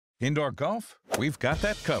Indoor golf? We've got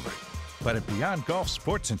that covered. But at Beyond Golf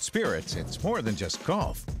Sports and Spirits, it's more than just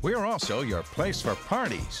golf. We're also your place for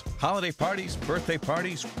parties. Holiday parties, birthday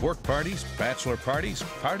parties, work parties, bachelor parties,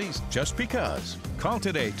 parties just because. Call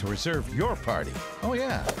today to reserve your party. Oh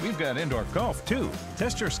yeah, we've got indoor golf too.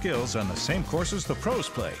 Test your skills on the same courses the pros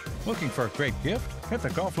play. Looking for a great gift? Get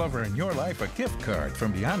the golf lover in your life a gift card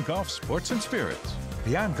from Beyond Golf Sports and Spirits.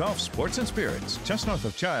 Beyond Golf Sports and Spirits, just north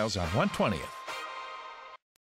of Giles on 120th.